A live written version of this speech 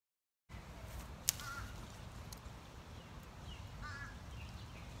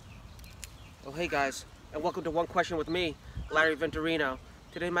Oh, hey guys, and welcome to One Question with me, Larry Venturino.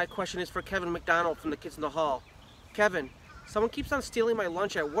 Today my question is for Kevin McDonald from the Kids in the Hall. Kevin, someone keeps on stealing my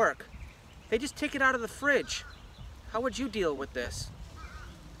lunch at work. They just take it out of the fridge. How would you deal with this?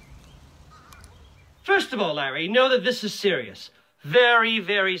 First of all, Larry, know that this is serious. Very,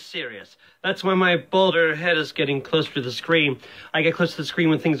 very serious. That's why my bolder head is getting closer to the screen. I get close to the screen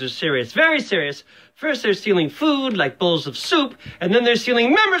when things are serious. Very serious. First, they're stealing food, like bowls of soup, and then they're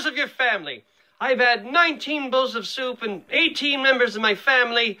stealing members of your family. I've had 19 bowls of soup and 18 members of my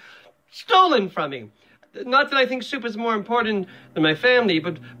family stolen from me. Not that I think soup is more important than my family,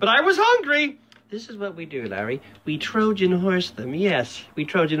 but I was hungry. This is what we do, Larry. We Trojan horse them. Yes, we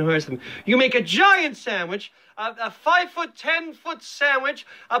Trojan horse them. You make a giant sandwich, a 5-foot, 10-foot sandwich,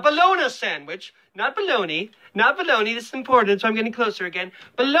 a bologna sandwich. Not bologna, not bologna. This is important, so I'm getting closer again.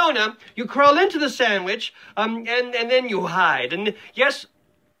 Bologna, you crawl into the sandwich, and then you hide. And yes,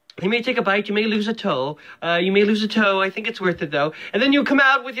 you may take a bite, you may lose a toe. You may lose a toe, I think it's worth it though. And then you come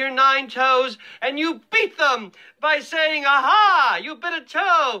out with your 9 toes and you beat them by saying, aha, you bit a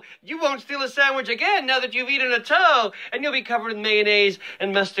toe. You won't steal a sandwich again now that you've eaten a toe. And you'll be covered with mayonnaise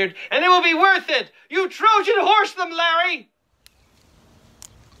and mustard and it will be worth it. You Trojan horse them, Larry.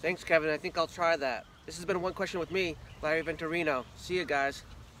 Thanks, Kevin. I think I'll try that. This has been One Question with me, Larry Venturino. See you guys.